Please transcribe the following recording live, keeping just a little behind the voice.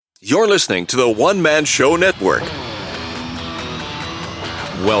You're listening to the One Man Show Network.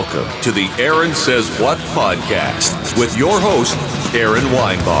 Welcome to the Aaron Says What podcast with your host, Aaron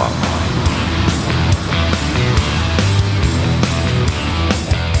Weinbaum.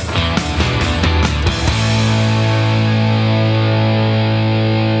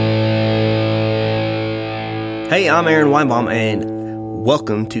 Hey, I'm Aaron Weinbaum, and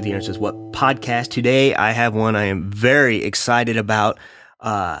welcome to the Aaron Says What podcast. Today, I have one I am very excited about.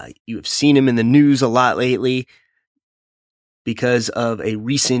 You have seen him in the news a lot lately because of a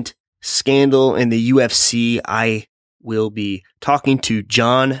recent scandal in the UFC. I will be talking to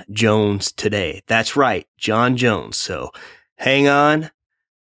Jon Jones today. That's right, Jon Jones. So hang on.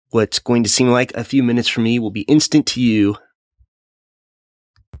 What's going to seem like a few minutes for me will be instant to you.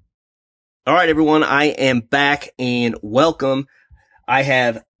 All right, everyone, I am back and welcome. I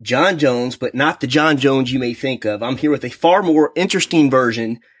have Jon Jones, but not the Jon Jones you may think of. I'm here with a far more interesting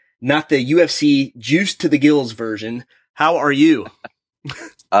version, not the UFC juice to the gills version. How are you?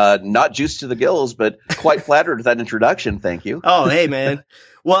 Not juice to the gills, but quite flattered with that introduction. Thank you. Oh, hey, man.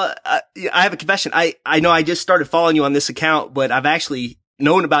 Well, I have a confession. I know I just started following you on this account, but I've actually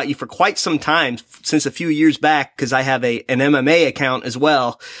known about you for quite some time, since a few years back, because I have an MMA account as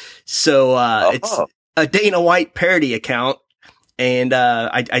well. So it's a Dana White parody account. And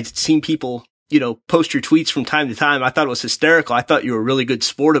I'd seen people, post your tweets from time to time. I thought it was hysterical. I thought you were a really good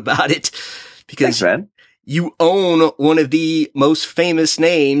sport about it because Thanks, man. You own one of the most famous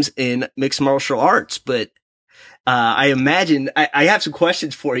names in mixed martial arts. But I imagine I have some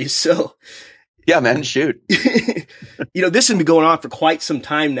questions for you. So, yeah, man, shoot. This has been going on for quite some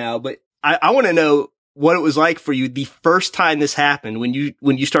time now. But I want to know what it was like for you the first time this happened, when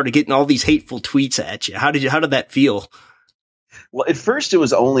you started getting all these hateful tweets at you. How did that feel? Well, at first it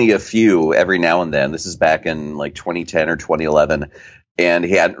was only a few every now and then. This is back in like 2010 or 2011, and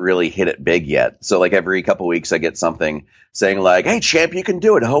he hadn't really hit it big yet. So like every couple of weeks I get something saying like, "Hey, champ, you can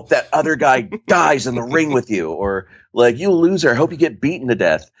do it. I hope that other guy dies in the ring with you," or like, "You loser, I hope you get beaten to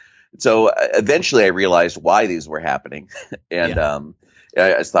death." So eventually I realized why these were happening, and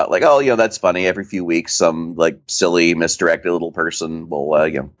I just thought like, oh, that's funny. Every few weeks, some like silly, misdirected little person will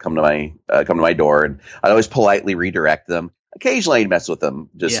come to my door, and I'd always politely redirect them. Occasionally I'd mess with them,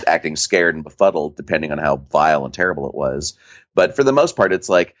 just acting scared and befuddled, depending on how vile and terrible it was. But for the most part, it's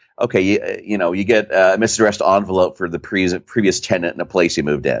like, okay, you get a misaddressed envelope for the previous tenant in a place you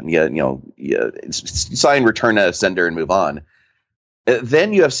moved in. You sign, return a sender, and move on.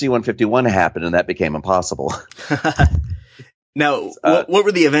 Then UFC 151 happened, and that became impossible. Now, what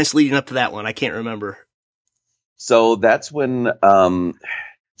were the events leading up to that one? I can't remember. So that's when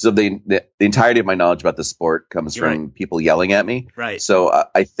so the entirety of my knowledge about the sport comes from people yelling at me. Right. So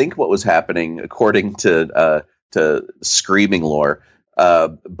I think what was happening, according to screaming lore,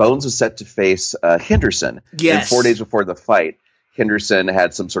 Bones was set to face Henderson. Yes. And 4 days before the fight, Henderson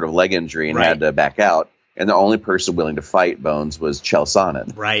had some sort of leg injury and had to back out. And the only person willing to fight Bones was Chael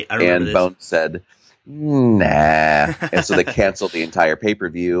Sonnen. Right. I remember this. Bones said, nah. And so they canceled the entire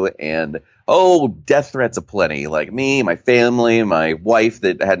pay-per-view, and death threats aplenty. Like me, my family, my wife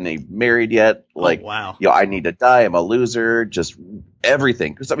that hadn't even married yet. Like, wow. I need to die. I'm a loser. Just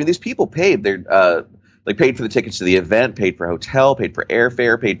everything. Because these people paid. They're paid for the tickets to the event, paid for hotel, paid for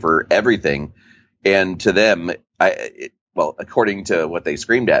airfare, paid for everything. And to them, according to what they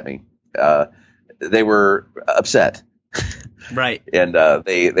screamed at me, they were upset. Right. And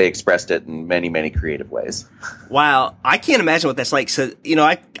they expressed it in many, many creative ways. Wow. I can't imagine what that's like. So,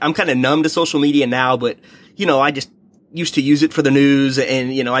 I'm kind of numb to social media now, but, I just used to use it for the news,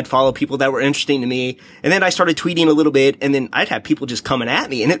 and, I'd follow people that were interesting to me. And then I started tweeting a little bit, and then I'd have people just coming at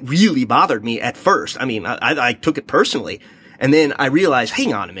me, and it really bothered me at first. I mean, I took it personally. And then I realized,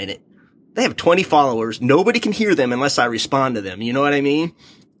 hang on a minute. They have 20 followers. Nobody can hear them unless I respond to them. You know what I mean?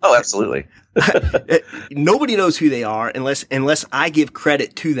 Oh, absolutely. Nobody knows who they are unless I give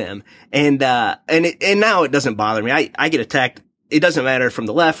credit to them. And now it doesn't bother me. I get attacked. It doesn't matter from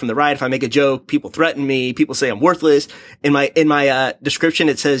the left, from the right. If I make a joke, people threaten me. People say I'm worthless. In my description,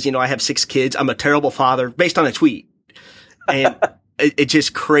 it says, I have 6 kids. I'm a terrible father, based on a tweet. And it's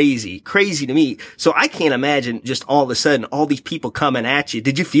just crazy to me. So I can't imagine just all of a sudden all these people coming at you.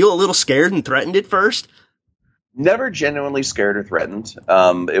 Did you feel a little scared and threatened at first? Never genuinely scared or threatened.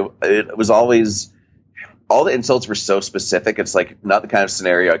 It was always, all the insults were so specific. It's like not the kind of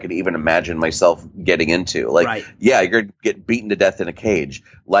scenario I could even imagine myself getting into. Like, right. Yeah, you're going to get beaten to death in a cage.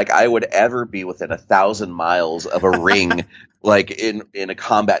 Like I would ever be within 1,000 miles of a ring, like in a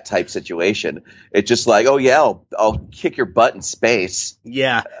combat type situation. It's just like, oh yeah, I'll kick your butt in space.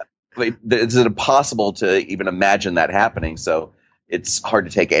 Yeah. It's impossible to even imagine that happening. So it's hard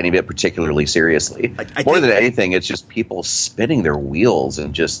to take any of it particularly seriously. More than anything, it's just people spinning their wheels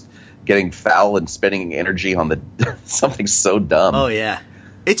and just getting foul and spending energy on the something so dumb. Oh yeah,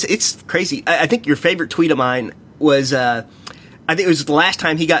 it's crazy. I think your favorite tweet of mine was I think it was the last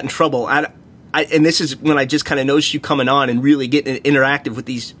time he got in trouble. And this is when I just kind of noticed you coming on and really getting interactive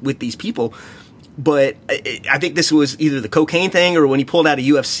with these people. But I think this was either the cocaine thing or when he pulled out a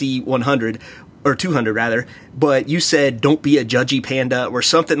UFC 100 or 200 rather. But you said, "Don't be a judgy panda" or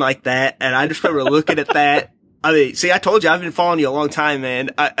something like that. And I just remember looking at that. I mean, see, I told you I've been following you a long time,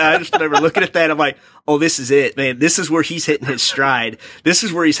 man. I just remember looking at that. I'm like, oh, this is it, man. This is where he's hitting his stride. This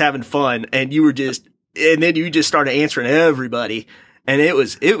is where he's having fun. And then you just started answering everybody. And it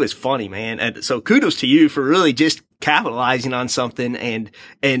was funny, man. And so kudos to you for really just capitalizing on something and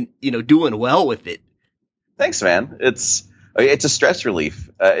doing well with it. Thanks, man. It's a stress relief.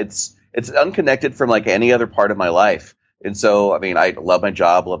 It's unconnected from like any other part of my life. And so, I mean, I love my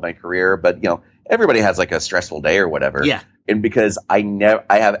job, love my career, but everybody has like a stressful day or whatever. Yeah. And because I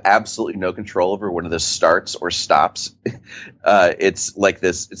have absolutely no control over when this starts or stops. It's like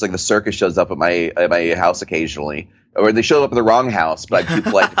the circus shows up at my house occasionally, or they show up at the wrong house, but I do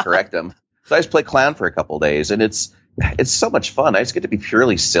like to correct them. So I just play clown for a couple of days, and it's so much fun. I just get to be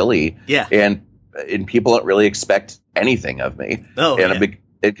purely silly. Yeah. And people don't really expect anything of me. Oh, and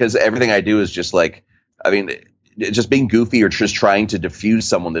because everything I do is just like, I mean, just being goofy or just trying to diffuse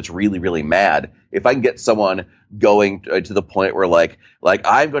someone that's really, really mad. If I can get someone going to the point where like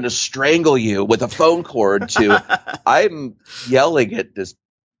I'm going to strangle you with a phone cord to I'm yelling at this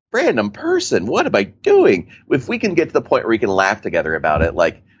random person. What am I doing? If we can get to the point where we can laugh together about it,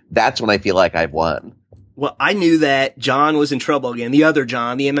 like that's when I feel like I've won. Well, I knew that John was in trouble again, the other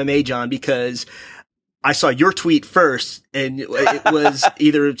John, the MMA John, because I saw your tweet first, and it was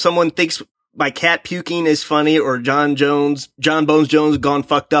either someone thinks my cat puking is funny or Jon Bones Jones gone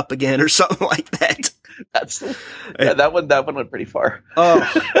fucked up again or something like that. That one went pretty far. Oh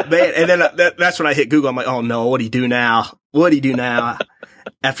man. And then that's when I hit Google. I'm like, oh no, what do you do now?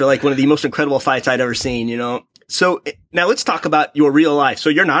 After like one of the most incredible fights I'd ever seen, So now let's talk about your real life. So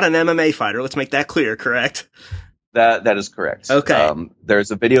you're not an MMA fighter. Let's make that clear, correct? That is correct. Okay.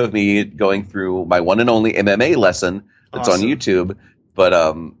 There's a video of me going through my one and only MMA lesson that's on YouTube. But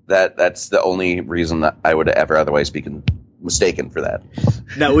that's the only reason that I would ever otherwise be mistaken for that.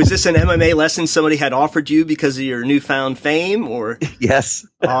 Now, was this an MMA lesson somebody had offered you because of your newfound fame, or? Yes.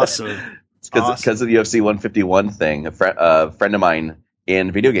 Awesome. It's because of the UFC 151 thing. A friend of mine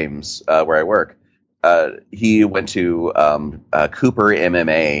in video games where I work, he went to Cooper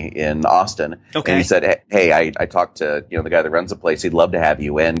MMA in Austin. Okay. And he said, hey, I talked to the guy that runs the place. He'd love to have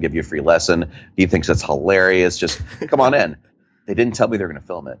you in, give you a free lesson. He thinks it's hilarious. Just come on in. They didn't tell me they were going to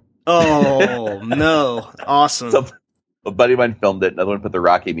film it. Oh, no. Awesome. So a buddy of mine filmed it. Another one put the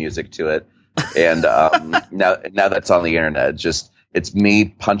Rocky music to it. And now that's on the internet. It's me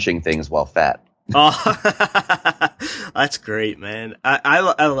punching things while fat. Oh, that's great, man. I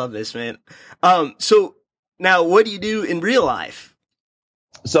love this, man. So now what do you do in real life?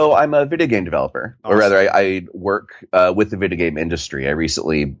 So I'm a video game developer, Awesome. Or rather I work with the video game industry. I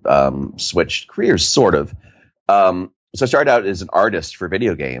recently switched careers, sort of. So I started out as an artist for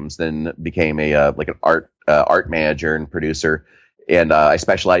video games, then became an art manager and producer, and I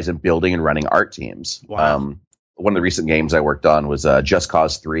specialize in building and running art teams. Wow. One of the recent games I worked on was Just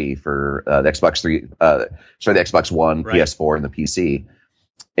Cause 3 for the Xbox One, right. PS4, and the PC.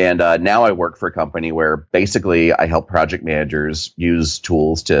 And now I work for a company where basically I help project managers use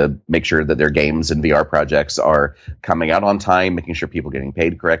tools to make sure that their games and VR projects are coming out on time, making sure people are getting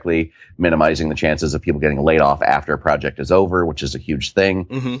paid correctly, minimizing the chances of people getting laid off after a project is over, which is a huge thing.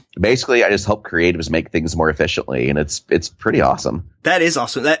 Mm-hmm. Basically, I just help creatives make things more efficiently, and it's pretty awesome. That is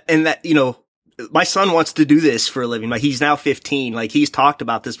awesome. My son wants to do this for a living. Like, he's now 15. Like, he's talked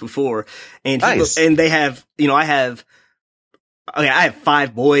about this before, and nice. And they have, I have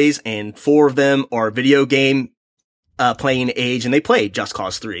 5 boys, and 4 of them are video game playing age, and they play Just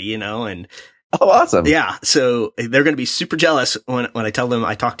Cause 3, and oh, awesome. Yeah, so they're going to be super jealous when I tell them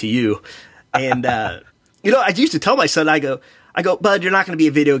I talk to you. And I used to tell my son, I go, Bud, you're not going to be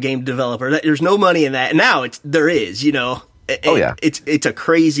a video game developer. There's no money in that. And now there is, Oh yeah. It's a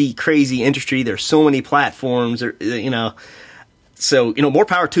crazy, crazy industry. There's so many platforms, So, more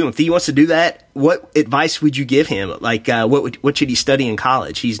power to him. If he wants to do that, what advice would you give him? Like, what should he study in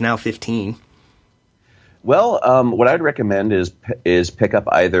college? He's now 15. Well, what I'd recommend is pick up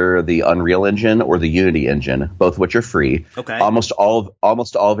either the Unreal Engine or the Unity Engine, both of which are free. Okay. Almost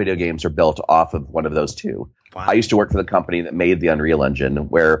all video games are built off of one of those two. Wow. I used to work for the company that made the Unreal Engine,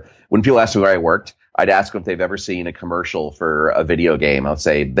 where when people ask me where I worked, I'd ask them if they've ever seen a commercial for a video game. I'll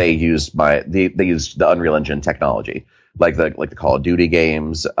say they used the Unreal Engine technology, like the Call of Duty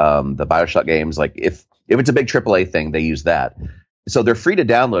games, the BioShock games. Like if it's a big AAA thing, they use that. So they're free to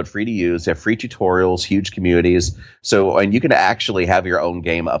download, free to use. They have free tutorials, huge communities. So, and you can actually have your own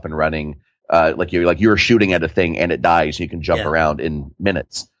game up and running. Like you're shooting at a thing and it dies. You can jump around in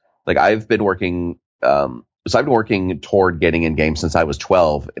minutes. Like I've been working toward getting in games since I was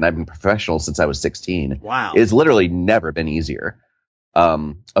 12, and I've been professional since I was 16. Wow. It's literally never been easier.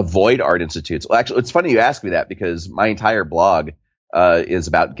 Avoid art institutes. Well, actually, it's funny you ask me that because my entire blog is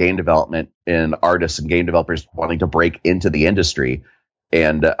about game development and artists and game developers wanting to break into the industry.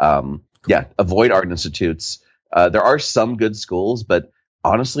 And avoid art institutes. There are some good schools, but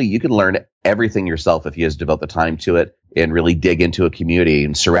honestly, you can learn everything yourself if you just devote the time to it and really dig into a community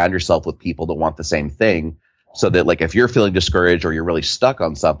and surround yourself with people that want the same thing. So that, like, if you're feeling discouraged or you're really stuck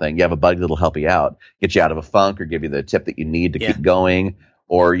on something, you have a buddy that'll help you out, get you out of a funk, or give you the tip that you need to keep going.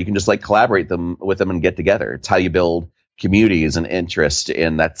 Or you can just like collaborate with them and get together. It's how you build communities and interest,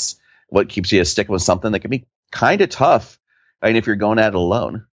 and that's what keeps you sticking with something that can be kind of tough. I mean, if you're going at it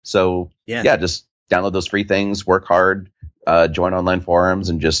alone. So just download those free things, work hard, join online forums,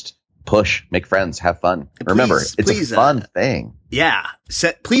 and just push, make friends, have fun. Remember, it's a fun thing. Yeah.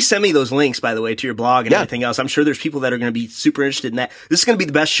 Please send me those links, by the way, to your blog and everything else. I'm sure there's people that are going to be super interested in that. This is going to be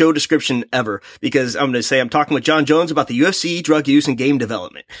the best show description ever, because I'm going to say I'm talking with Jon Jones about the UFC, drug use, and game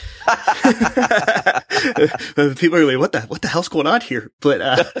development. People are like, what the hell's going on here?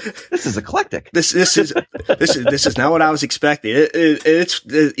 But this is eclectic. This is not what I was expecting. It's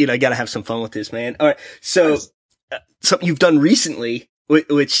I got to have some fun with this, man. All right. So something you've done recently,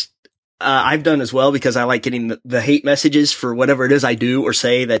 which I've done as well, because I like getting the hate messages for whatever it is I do or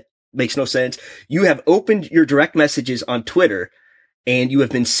say that makes no sense. You have opened your direct messages on Twitter, and you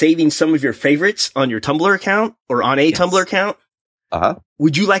have been saving some of your favorites on your Tumblr account or on a Tumblr account.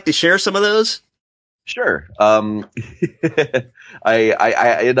 Would you like to share some of those? Sure. I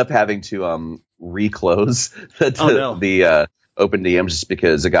ended up having to reclose the open DMs just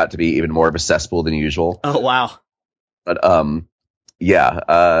because it got to be even more of a cesspool than usual. Oh, wow. But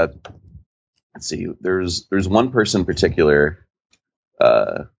let's see. There's one person in particular.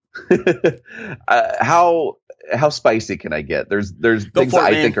 How spicy can I get? There's things that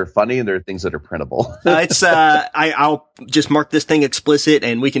I think are funny, and there are things that are printable. I'll just mark this thing explicit,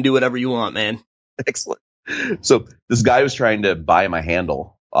 and we can do whatever you want, man. Excellent. So this guy was trying to buy my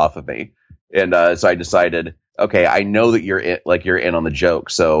handle off of me, and so I decided, okay, I know that you're in on the joke,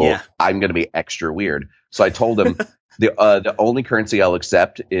 so I'm going to be extra weird. So I told him. The only currency I'll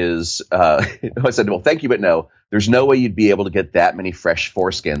accept is, I said, well, thank you, but no. There's no way you'd be able to get that many fresh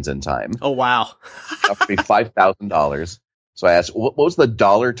foreskins in time. Oh, wow. That would be $5,000. So I asked, what was the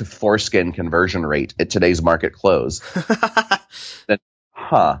dollar to foreskin conversion rate at today's market close?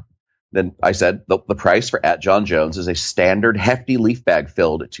 Then I said, the price for @Jon Jones is a standard hefty leaf bag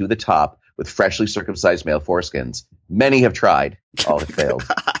filled to the top with freshly circumcised male foreskins. Many have tried. All have failed.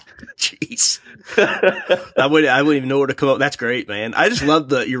 Jeez. I wouldn't even know where to come up. That's great, man. I just love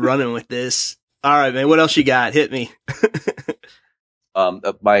that you're running with this. All right, man. What else you got? Hit me.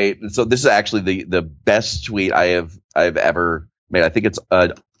 So this is actually the best tweet I've ever made. I think it's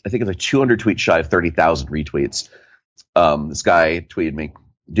like 200 tweets shy of 30,000 retweets. This guy tweeted me,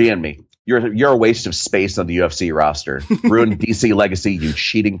 DM'd me. You're a waste of space on the UFC roster. Ruined DC legacy, you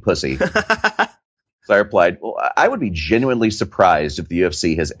cheating pussy. So I replied, well, I would be genuinely surprised if the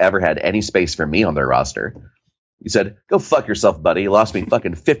UFC has ever had any space for me on their roster. He said, go fuck yourself, buddy. You lost me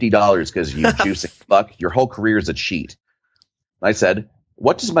fucking $50 because you juicing fuck. Your whole career is a cheat. I said,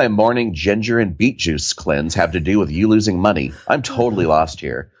 what does my morning ginger and beet juice cleanse have to do with you losing money? I'm totally lost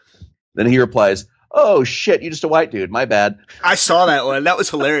here. Then he replies, oh, shit, you're just a white dude. My bad. I saw that one. That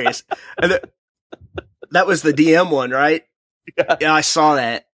was hilarious. That was the DM one, right? Yeah, I saw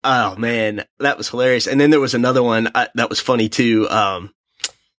that. Oh, man, that was hilarious. And then there was another one that was funny, too. I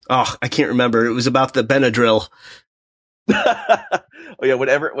can't remember. It was about the Benadryl. Oh, yeah,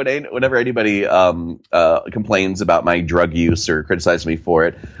 whenever anybody complains about my drug use or criticizes me for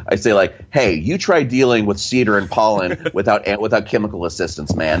it, I say, like, hey, you try dealing with cedar and pollen without chemical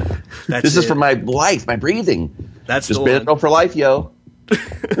assistance, man. This is for my life, my breathing. That's just Benadryl for life, yo.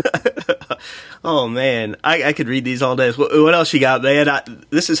 Oh, man. I could read these all day. What else you got, man?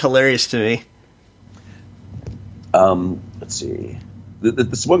 This is hilarious to me. Let's see.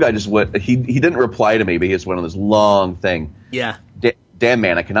 This one guy just went. He didn't reply to me, but he just went on this long thing. Yeah. Damn,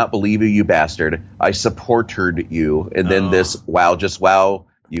 man, I cannot believe you bastard. I supported you. And then this, wow, just wow,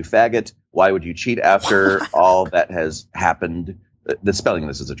 you faggot. Why would you cheat after all that has happened? The spelling of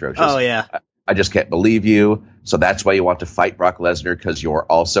this is atrocious. Oh, yeah. I just can't believe you. So that's why you want to fight Brock Lesnar, because you're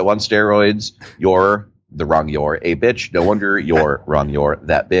also on steroids. You're a bitch. No wonder you're wrong. You're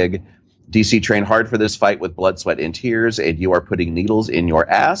that big. DC trained hard for this fight with blood, sweat, and tears, and you are putting needles in your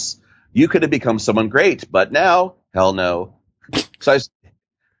ass. You could have become someone great, but now, hell no. So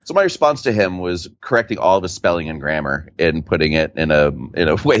my response to him was correcting all of his spelling and grammar and putting it in a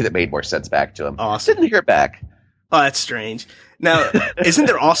way that made more sense back to him. Awesome. Didn't hear it back. Oh, that's strange. Now, isn't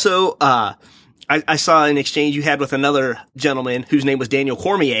there also, I saw an exchange you had with another gentleman whose name was Daniel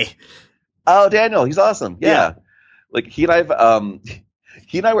Cormier. Oh, Daniel, he's awesome. Yeah. Like he and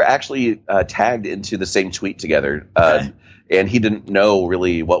I were actually tagged into the same tweet together, and he didn't know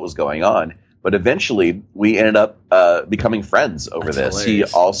really what was going on. But eventually, we ended up becoming friends over this. Hilarious.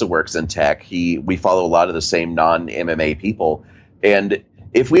 He also works in tech. We follow a lot of the same non-MMA people, and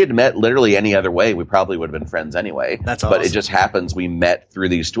if we had met literally any other way, we probably would have been friends anyway. That's awesome. But it just happens we met through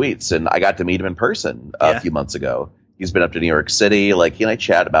these tweets, and I got to meet him in person a few months ago. He's been up to New York City. Like, he and I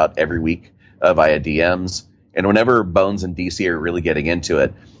chat about every week via DMs. And whenever Bones and DC are really getting into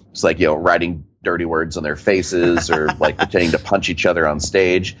it, it's like, writing dirty words on their faces or like pretending to punch each other on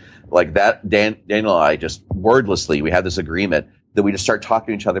stage. Like that, Daniel and I just wordlessly, we have this agreement that we just start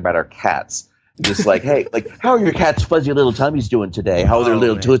talking to each other about our cats. Just like, hey, like, how are your cat's fuzzy little tummies doing today? How are their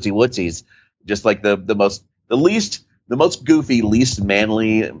little tootsie wootsies? Just like the most goofy, least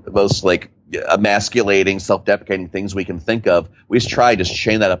manly, most like emasculating, self-deprecating things we can think of. We just try to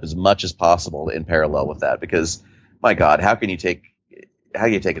chain that up as much as possible in parallel with that, because my God, how can you take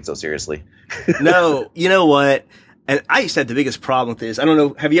it so seriously? No, you know what? And I used to have the biggest problem with this. I don't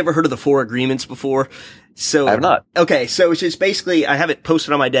know. Have you ever heard of the 4 agreements before? So I have not. Okay. So it's just basically, I have it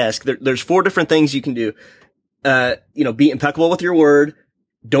posted on my desk. There's 4 different things you can do. Be impeccable with your word.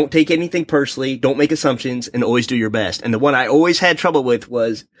 Don't take anything personally. Don't make assumptions, and always do your best. And the one I always had trouble with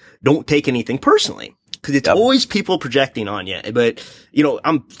was don't take anything personally, because it's always people projecting on you. But,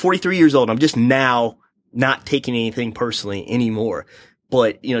 I'm 43 years old. I'm just now not taking anything personally anymore.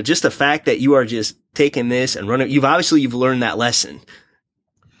 But, just the fact that you are just taking this and running, you've learned that lesson.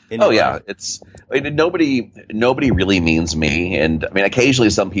 Nobody really means me. And I mean, occasionally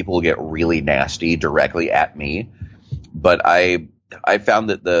some people get really nasty directly at me, but I found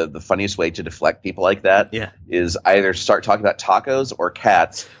that the funniest way to deflect people like that is either start talking about tacos or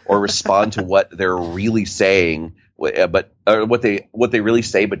cats, or respond to what they're really saying, but what they really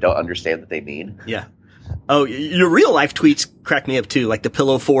say but don't understand that they mean. Yeah. Oh, your real life tweets crack me up too, like the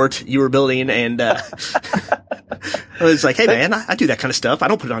pillow fort you were building, and I was like, hey man, I do that kind of stuff. I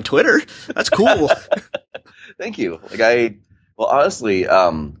don't put it on Twitter. That's cool. Thank you. Honestly,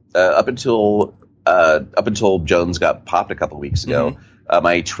 up until Jones got popped a couple of weeks ago,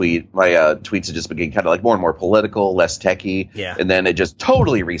 my tweets had just been getting kind of like more and more political, less techie, and then it just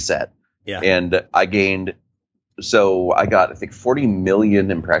totally reset. Yeah, and I got, I think, 40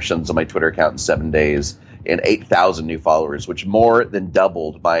 million impressions on my Twitter account in 7 days and 8,000 new followers, which more than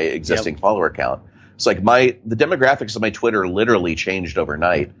doubled my existing follower count. So like the demographics of my Twitter literally changed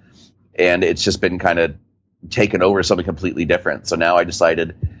overnight, and it's just been kind of taken over something completely different. So now I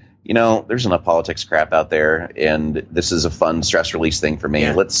decided, there's enough politics crap out there, and this is a fun stress release thing for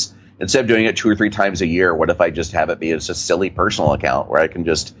me. Let's, instead of doing it 2 or 3 times a year, what if I just have it be as a silly personal account where I can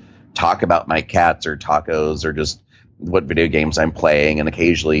just talk about my cats or tacos or just what video games I'm playing, and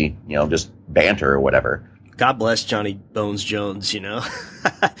occasionally, just banter or whatever. God bless Johnny Bones Jones,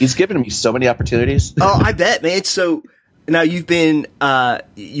 He's given me so many opportunities. Oh, I bet, man. So now you've been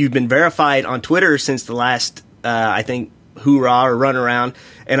verified on Twitter since the last, I think, hoorah or run around.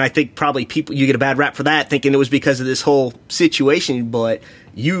 And I think probably you get a bad rap for that, thinking it was because of this whole situation, but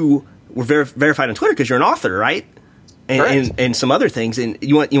you were verified on Twitter because you're an author, right? And some other things. And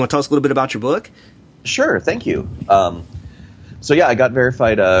you want to tell us a little bit about your book? Sure. Thank you. I got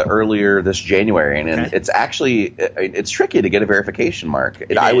verified earlier this January, and it's actually it's tricky to get a verification mark.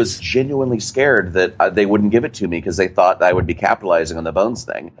 I was genuinely scared that they wouldn't give it to me because they thought that I would be capitalizing on the Bones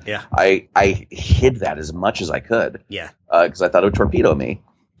thing. Yeah, I hid that as much as I could. Yeah, because I thought it would torpedo me.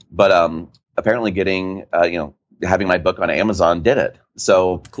 But apparently, getting having my book on Amazon did it.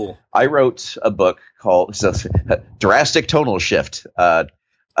 So cool. I wrote a book called Drastic Tonal Shift.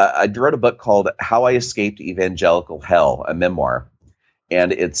 I wrote a book called How I Escaped Evangelical Hell, a memoir.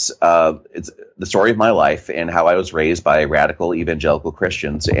 And it's the story of my life and how I was raised by radical evangelical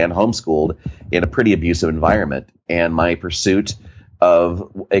Christians and homeschooled in a pretty abusive environment. And my pursuit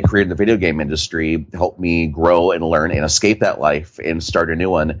of a career in the video game industry helped me grow and learn and escape that life and start a new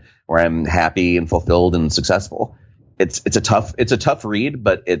one where I'm happy and fulfilled and successful. It's a tough read,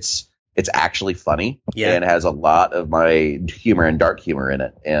 but it's actually funny and has a lot of my humor and dark humor in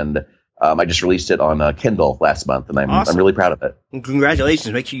it. And I just released it on Kindle last month, and I'm really proud of it. And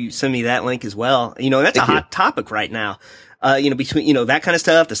congratulations! Make sure you send me that link as well. That's a hot topic right now. Between that kind of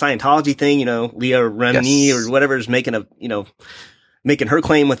stuff, the Scientology thing. Leah Remini or whatever is making making her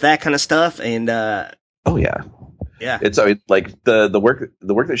claim with that kind of stuff, and oh yeah. Yeah, it's like the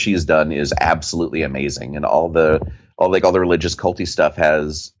work that she's done is absolutely amazing, and all the religious culty stuff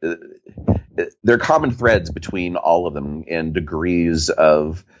has there are common threads between all of them and degrees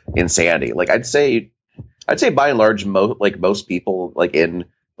of insanity. Like I'd say by and large, most people in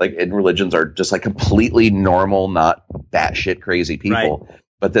religions are just like completely normal, not batshit crazy people. Right.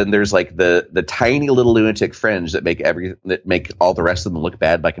 But then there's like the tiny little lunatic fringe that make all the rest of them look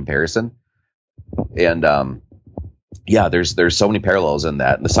bad by comparison, and yeah, there's so many parallels in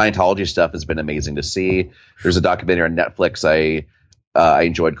that. And the Scientology stuff has been amazing to see. There's a documentary on Netflix I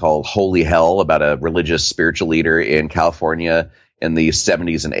enjoyed called Holy Hell about a religious spiritual leader in California in the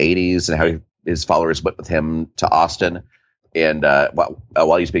 70s and 80s and how his followers went with him to Austin and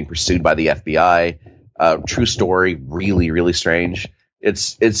while he's being pursued by the FBI. True story, really, really strange.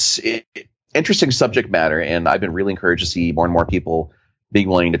 It's interesting subject matter, and I've been really encouraged to see more and more people being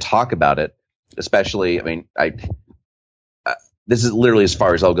willing to talk about it. Especially, this is literally as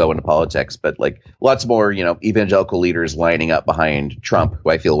far as I'll go into politics, but like lots more, evangelical leaders lining up behind Trump, who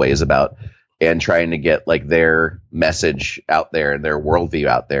I feel ways about, and trying to get like their message out there and their worldview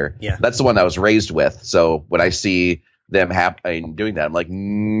out there. Yeah. That's the one I was raised with. So when I see them doing that, I'm like,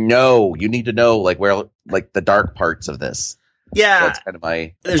 no, you need to know the dark parts of this. Yeah. So that's kind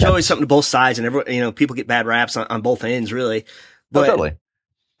of there's always something to both sides, and everyone, people get bad raps on both ends, really. But, totally.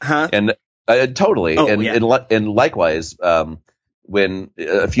 Huh? And totally. Oh, and likewise, when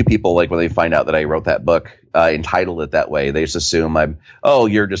a few people, when they find out that I wrote that book, entitled it that way, they just assume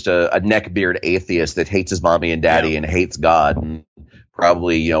you're just a neckbeard atheist that hates his mommy and daddy and hates God and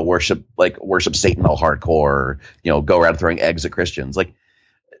probably, worship Satan all hardcore, or, go around throwing eggs at Christians. Like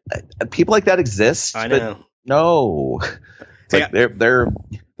people like that exist. I know. But no, it's there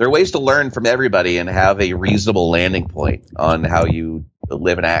are ways to learn from everybody and have a reasonable landing point on how you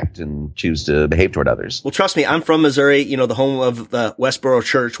live and act and choose to behave toward others. Well, trust me, I'm from Missouri, the home of the Westboro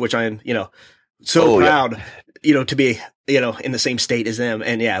Church, which I'm, so proud, to be, in the same state as them.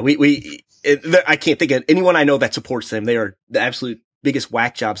 And yeah, I can't think of anyone I know that supports them. They are the absolute biggest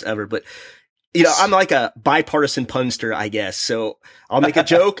whack jobs ever. But, I'm like a bipartisan punster, I guess. So I'll make a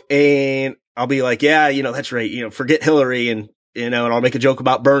joke and I'll be like, yeah, that's right. Forget Hillary and I'll make a joke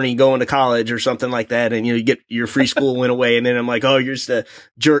about Bernie going to college or something like that. And, you get your free school went away. And then I'm like, oh, you're just a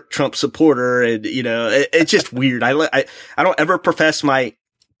jerk Trump supporter. And, it's just weird. I don't ever profess my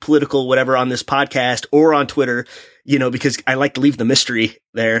political whatever on this podcast or on Twitter, because I like to leave the mystery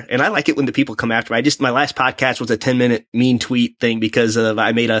there. And I like it when the people come after me. My last podcast was a 10-minute mean tweet thing because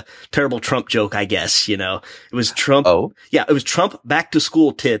I made a terrible Trump joke, I guess, it was Trump. Oh, yeah. It was Trump back to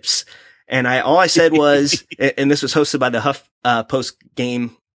school tips. And all I said was, and this was hosted by the HuffPost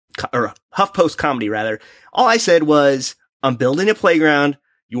comedy rather. All I said was, I'm building a playground.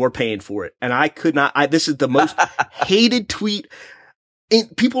 You're paying for it. And I could not, this is the most hated tweet.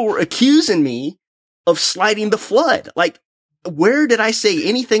 And people were accusing me of slighting the flood. Like, where did I say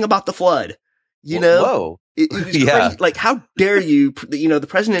anything about the flood? Whoa. It was crazy. Like, how dare you, the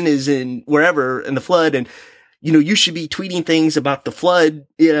president is in wherever in the flood and, you should be tweeting things about the flood,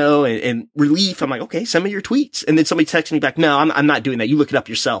 and relief. I'm like, okay, send me your tweets. And then somebody texted me back, no, I'm not doing that. You look it up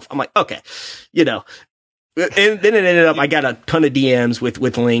yourself. I'm like, okay, And then it ended up, I got a ton of DMs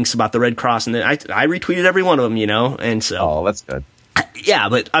with links about the Red Cross. And then I retweeted every one of them, and so. Oh, that's good. Yeah,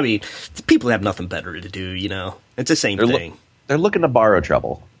 but people have nothing better to do, It's the same thing. They're looking to borrow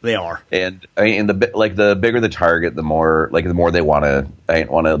trouble. They are. And the bigger the target, the more they want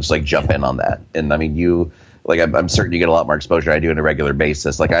to just jump in on that. And I'm certain you get a lot more exposure than I do on a regular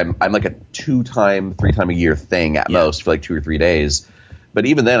basis. Like I'm like a 2-time, 3-time a year thing at most for 2 or 3 days. But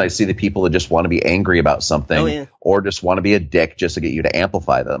even then I see the people that just want to be angry about something or just want to be a dick just to get you to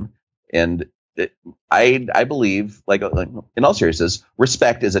amplify them. And I believe in all seriousness,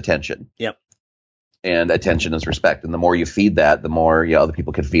 respect is attention. Yep. And attention is respect. And the more you feed that, the more other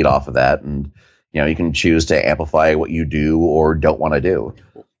people can feed off of that. And you can choose to amplify what you do or don't want to do.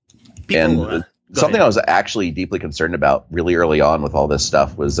 Something I was actually deeply concerned about really early on with all this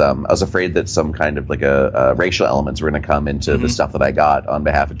stuff was I was afraid that some kind of a racial elements were going to come into the stuff that I got on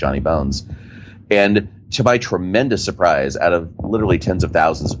behalf of Johnny Bones. And to my tremendous surprise, out of literally tens of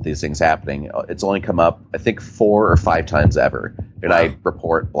thousands of these things happening, it's only come up, I think, 4 or 5 times ever. And I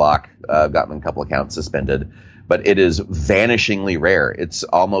report, block, gotten a couple accounts suspended. But it is vanishingly rare. It's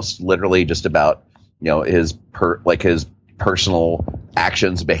almost literally just about, his personal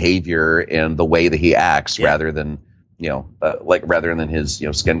actions, behavior, and the way that he acts rather than, rather than his,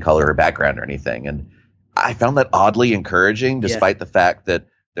 skin color or background or anything. And I found that oddly encouraging, despite the fact that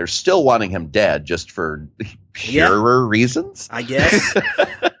they're still wanting him dead just for purer reasons, I guess.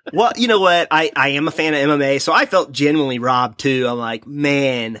 Well, you know what? I am a fan of MMA, so I felt genuinely robbed too. I'm like,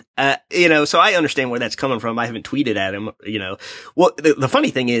 man, so I understand where that's coming from. I haven't tweeted at him, Well, the funny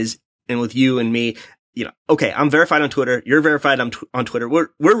thing is, and with you and me, okay, I'm verified on Twitter. You're verified on Twitter. We're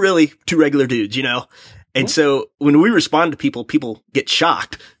really two regular dudes, And so when we respond to people get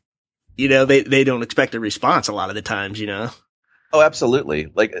shocked. They don't expect a response a lot of the times, Oh,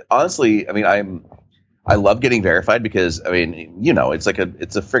 absolutely. Like, honestly, I mean, I love getting verified because, I mean, it's a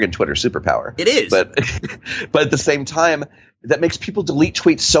friggin' Twitter superpower. It is. But at the same time, that makes people delete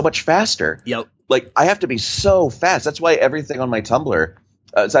tweets so much faster. Yep. Like, I have to be so fast. That's why everything on my Tumblr,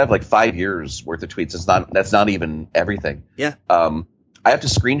 so I have like 5 years worth of tweets. That's not even everything. Yeah. I have to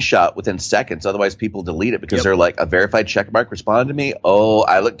screenshot within seconds. Otherwise people delete it because they're like, a verified check mark responded to me. Oh,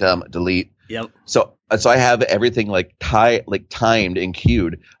 I look dumb. Delete. Yep. So I have everything timed and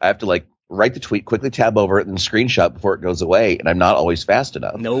queued. I have to write the tweet, quickly tab over it, and screenshot before it goes away. And I'm not always fast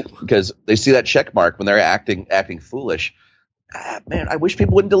enough. Nope. Because they see that check mark when they're acting foolish. Man, I wish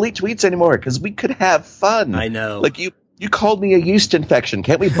people wouldn't delete tweets anymore because we could have fun. I know. Like you called me a yeast infection.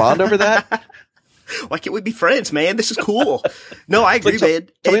 Can't we bond over that? Why can't we be friends, man? This is cool. No, I agree, man.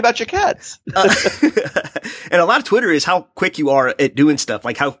 Tell me about your cats. And a lot of Twitter is how quick you are at doing stuff.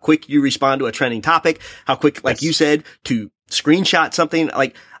 Like how quick you respond to a trending topic, how quick, like you said, to screenshot something.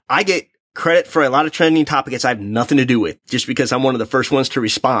 Like I get credit for a lot of trending topics I have nothing to do with just because I'm one of the first ones to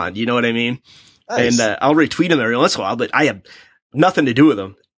respond. You know what I mean? Nice. And I'll retweet them every once in a while, but I have nothing to do with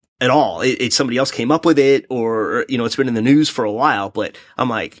them at all. It's somebody else came up with it or, it's been in the news for a while, but I'm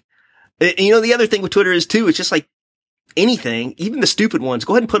like, the other thing with Twitter is too, it's just like anything, even the stupid ones,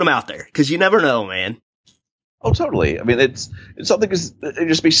 go ahead and put them out there because you never know, man. Oh, totally. I mean, it's something it'd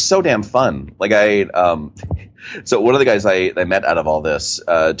just be so damn fun. Like so one of the guys I met out of all this,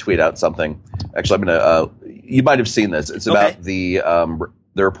 tweet out something. Actually, I'm going to, you might have seen this. It's about the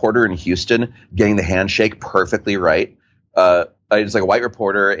reporter in Houston getting the handshake perfectly right. It's like a white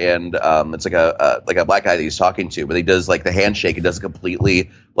reporter and it's like a black guy that he's talking to, but he does like the handshake and does a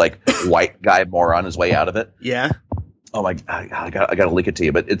completely like white guy moron his way out of it. Yeah. Oh my god, I gotta link it to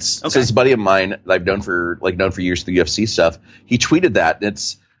you. But it's this buddy of mine that I've known for years through UFC stuff. He tweeted that.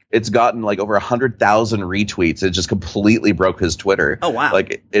 It's gotten like over 100,000 retweets. It just completely broke his Twitter. Oh wow.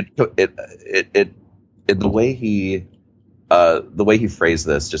 Like the way he phrased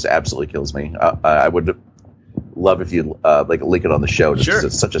this just absolutely kills me. I would love if you link it on the show just because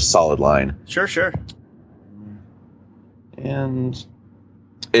it's such a solid line. Sure. And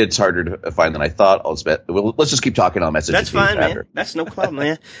it's harder to find than I thought. Let's just keep talking on message. That's fine, man. That's no problem,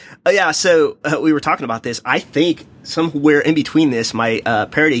 man. Yeah, so we were talking about this. I think somewhere in between this, my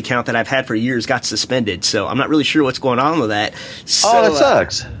parody account that I've had for years got suspended. So I'm not really sure what's going on with that. So, that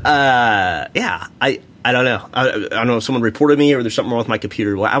sucks. Yeah, I don't know. I don't know if someone reported me or there's something wrong with my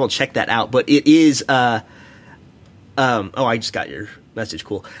computer. Well, I will check that out. But it is I just got your message.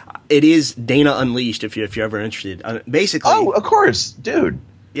 Cool. It is Dana Unleashed if you're ever interested. Basically. Oh, of course, dude.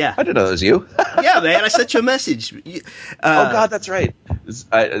 Yeah. I didn't know it was you. Yeah, man. I sent you a message. Oh God, that's right.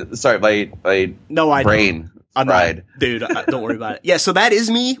 Sorry, my brain fried. Dude, don't worry about it. Yeah, so that is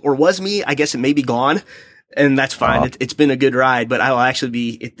me or was me. I guess it may be gone. And that's fine. It's been a good ride, but I will actually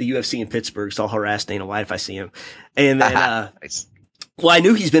be at the UFC in Pittsburgh, so I'll harass Dana White if I see him. And then, nice. Well, I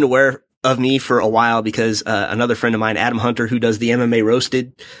knew he's been aware of me for a while because another friend of mine, Adam Hunter, who does the MMA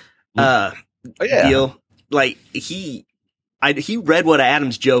Roasted deal, like he read one of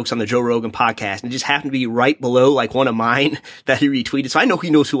Adam's jokes on the Joe Rogan podcast, and it just happened to be right below like one of mine that he retweeted. So I know he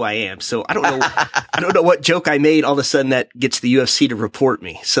knows who I am. So I don't know what joke I made all of a sudden that gets the UFC to report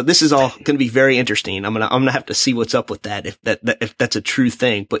me. So this is all going to be very interesting. I'm gonna have to see what's up with that if that's a true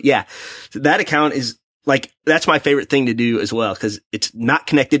thing. But yeah, that account is like, that's my favorite thing to do as well, because it's not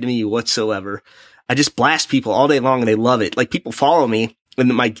connected to me whatsoever. I just blast people all day long and they love it. Like, people follow me,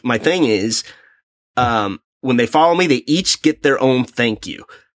 and my thing is, when they follow me, they each get their own thank you.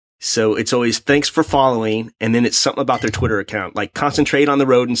 So it's always thanks for following, and then it's something about their Twitter account, like concentrate on the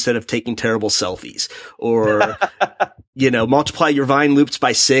road instead of taking terrible selfies, or, multiply your Vine loops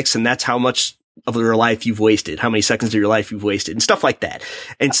by 6, and that's how much of your life you've wasted, how many seconds of your life you've wasted, and stuff like that.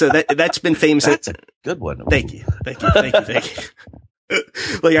 And so that's been famous. That's a good one. Thank you.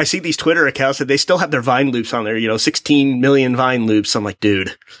 Like, I see these Twitter accounts and they still have their Vine loops on there, 16 million Vine loops. I'm like,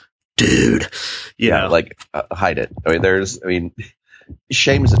 dude, hide it.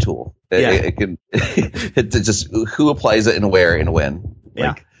 Shame is a tool. It can, it's just who applies it and where and when.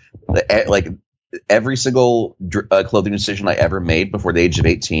 Like every single clothing decision I ever made before the age of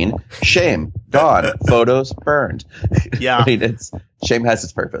 18, shame, gone, photos burned. Yeah. I mean, shame has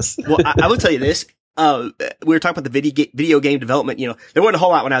its purpose. Well, I will tell you this. We were talking about the video game development. There wasn't a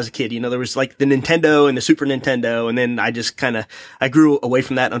whole lot when I was a kid. There was like the Nintendo and the Super Nintendo. And then I just I grew away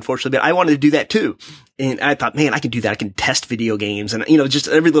from that, unfortunately, but I wanted to do that too. And I thought, man, I can do that. I can test video games. And, just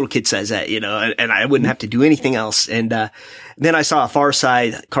every little kid says that, and I wouldn't have to do anything else. And, then I saw a Far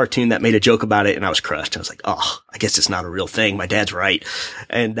Side cartoon that made a joke about it and I was crushed. I was like, oh, I guess it's not a real thing. My dad's right.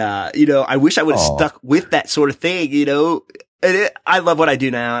 And, I wish I would have stuck with that sort of thing, I love what I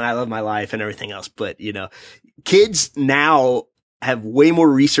do now and I love my life and everything else. But, kids now have way more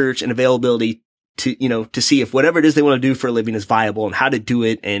research and availability to see if whatever it is they want to do for a living is viable and how to do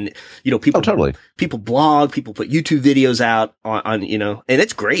it. And, people blog, people put YouTube videos out on and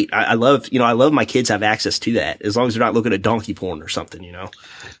it's great. I love my kids have access to that as long as they're not looking at donkey porn or something,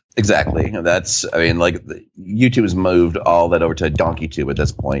 Exactly. YouTube has moved all that over to DonkeyTube at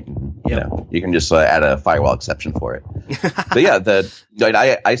this point. You can just add a firewall exception for it. But yeah,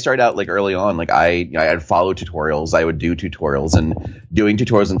 I started out early on. I'd follow tutorials. I would do tutorials, and doing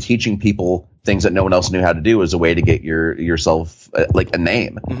tutorials and teaching people things that no one else knew how to do is a way to get yourself a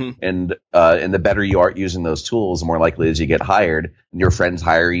name. Mm-hmm. And the better you are at using those tools, the more likely is you get hired, and your friends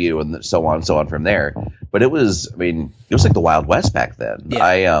hire you, and so on from there. But it was like the Wild West back then. Yeah.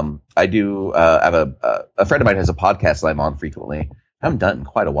 I have a friend of mine has a podcast that I'm on frequently. I haven't done it in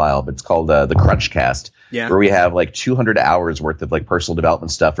quite a while, but it's called the Crunchcast, where we have 200 hours worth of personal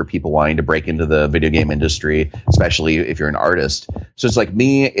development stuff for people wanting to break into the video game industry, especially if you're an artist. So it's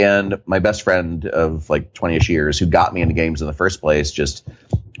me and my best friend of 20-ish years who got me into games in the first place, just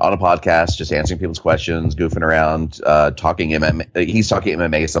on a podcast, just answering people's questions, goofing around, talking MMA. He's talking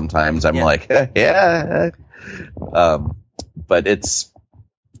MMA sometimes. I'm yeah. But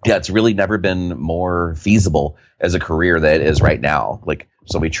it's really never been more feasible as a career than it is right now.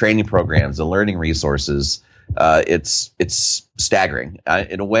 So many training programs, the learning resources, it's staggering.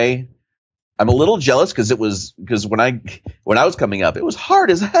 In a way, I'm a little jealous because when I was coming up, it was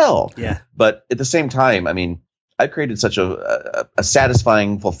hard as hell. Yeah. But at the same time, I've created such a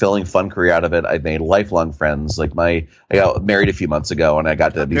satisfying, fulfilling, fun career out of it. I've made lifelong friends. I got married a few months ago, and I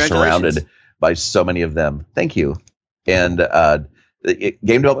got to be surrounded by so many of them. Thank you. And game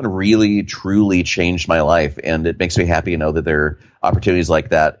development really, truly changed my life, and it makes me happy to know that there are opportunities like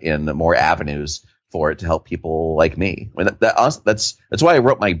that in more avenues for it to help people like me. That's why I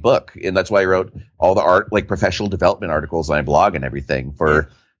wrote my book, and that's why I wrote all the professional development articles on my blog and everything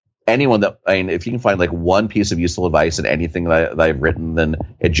for anyone if you can find one piece of useful advice in anything that I've written, then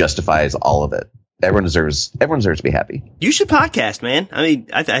it justifies all of it. Everyone deserves to be happy. You should podcast, man.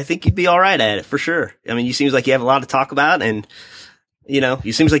 I think you'd be all right at it for sure. You seems like you have a lot to talk about, and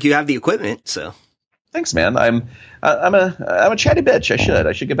you seems like you have the equipment. So thanks, man. I'm a chatty bitch.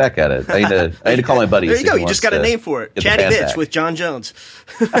 I should get back at it. I need to call my buddy. There you go. You just got a name for it. Chatty bitch back. With Jon Jones.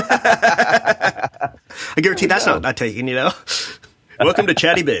 I guarantee that's not taken. Welcome to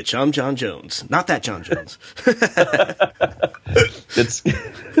Chatty Bitch. I'm Jon Jones. Not that Jon Jones. It's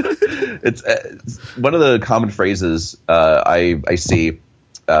one of the common phrases I see.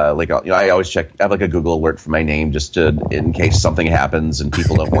 I always check. I have a Google alert for my name just in case something happens and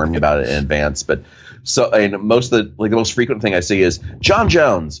people don't warn me about it in advance. But most of the most frequent thing I see is Jon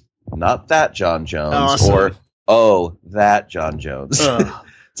Jones, not that Jon Jones, awesome. Or that Jon Jones.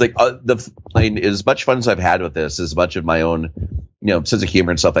 It's as much fun as I've had with this, as much of my own sense of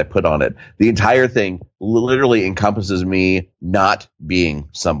humor and stuff I put on it. The entire thing literally encompasses me not being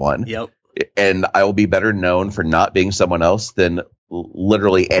someone. Yep. And I will be better known for not being someone else than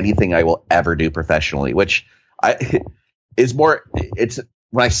literally anything I will ever do professionally, which is more, it's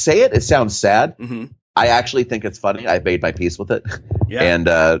when I say it, it sounds sad. Mm-hmm. I actually think it's funny. I've made my peace with it. Yeah. And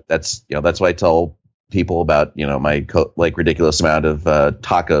that's why I tell people about, my ridiculous amount of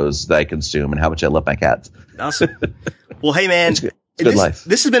tacos that I consume and how much I love my cats. Awesome. Well, hey man, it's good life.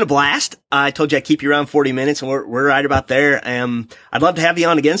 This has been a blast. I told you I'd keep you around 40 minutes, and we're right about there. I'd love to have you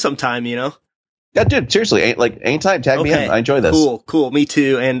on again sometime, Yeah, dude, seriously, anytime, tag me in. I enjoy this. Cool. Me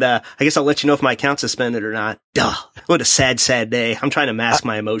too. And I guess I'll let you know if my account's suspended or not. Duh. What a sad day. I'm trying to mask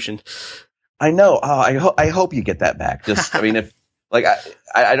my emotion. I know. Oh, I hope you get that back. Just, if Like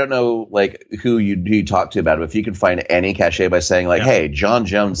I don't know like who you talk to about it, but if you can find any cachet by saying like, hey, Jon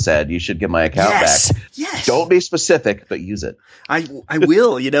Jones said you should get my account back. Yes. Don't be specific, but use it. I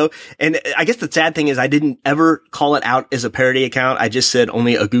will, and I guess the sad thing is I didn't ever call it out as a parody account. I just said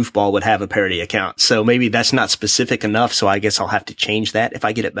only a goofball would have a parody account. So maybe that's not specific enough. So I guess I'll have to change that if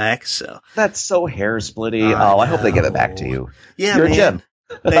I get it back. So that's so hair splitty. I hope they give it back to you. Yeah, you're man. a gem.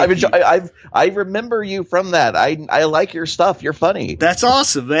 I remember you from that. I like your stuff. You're funny. That's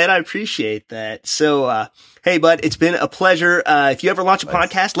awesome, man. I appreciate that. So, hey, bud, it's been a pleasure. If you ever launch a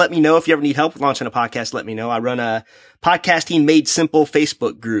podcast, let me know. If you ever need help with launching a podcast, let me know. I run a Podcasting Made Simple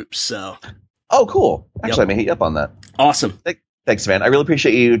Facebook group. So, oh, cool. Actually, I may hit you up on that. Awesome. Thanks, man. I really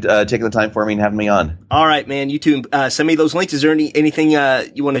appreciate you taking the time for me and having me on. All right, man. You too. Send me those links. Is there anything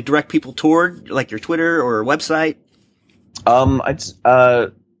you want to direct people toward, like your Twitter or website?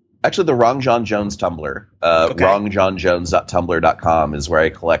 Actually the Wrong Jon Jones Tumblr, wrongjonjones.tumblr.com is where I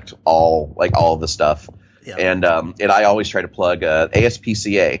collect all of the stuff. Yeah. And I always try to plug,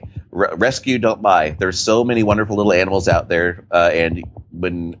 ASPCA, rescue, don't buy. There's so many wonderful little animals out there. And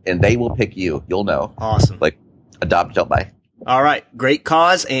they will pick you, you'll know. Awesome. Like adopt, don't buy. All right. Great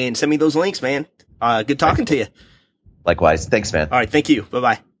cause. And send me those links, man. Good talking to you. Likewise. Thanks, man. All right. Thank you.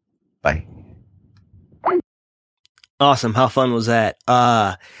 Bye-bye. Bye. Awesome. How fun was that?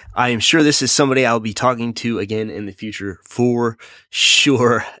 I am sure this is somebody I'll be talking to again in the future for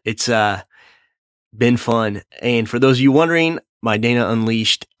sure. It's, been fun. And for those of you wondering, my Dana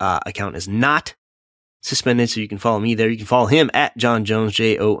Unleashed, account is not suspended. So you can follow me there. You can follow him at Jon Jones,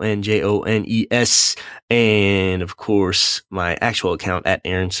 JONJONES. And of course, my actual account at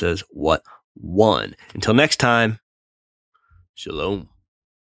Aaron Says What One. Until next time, shalom.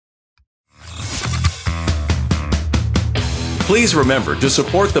 Please remember to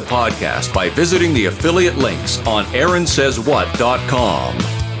support the podcast by visiting the affiliate links on AaronSaysWhat.com.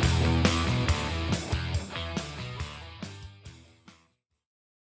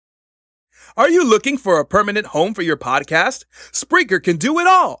 Are you looking for a permanent home for your podcast? Spreaker can do it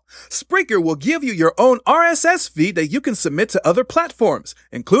all. Spreaker will give you your own RSS feed that you can submit to other platforms,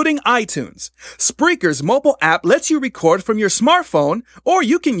 including iTunes. Spreaker's mobile app lets you record from your smartphone, or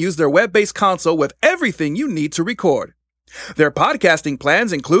you can use their web-based console with everything you need to record. Their podcasting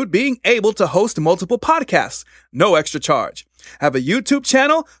plans include being able to host multiple podcasts, no extra charge. Have a YouTube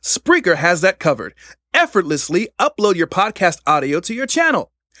channel? Spreaker has that covered. Effortlessly upload your podcast audio to your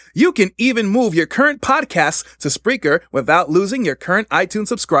channel. You can even move your current podcasts to Spreaker without losing your current iTunes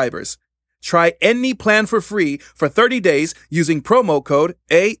subscribers. Try any plan for free for 30 days using promo code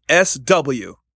ASW.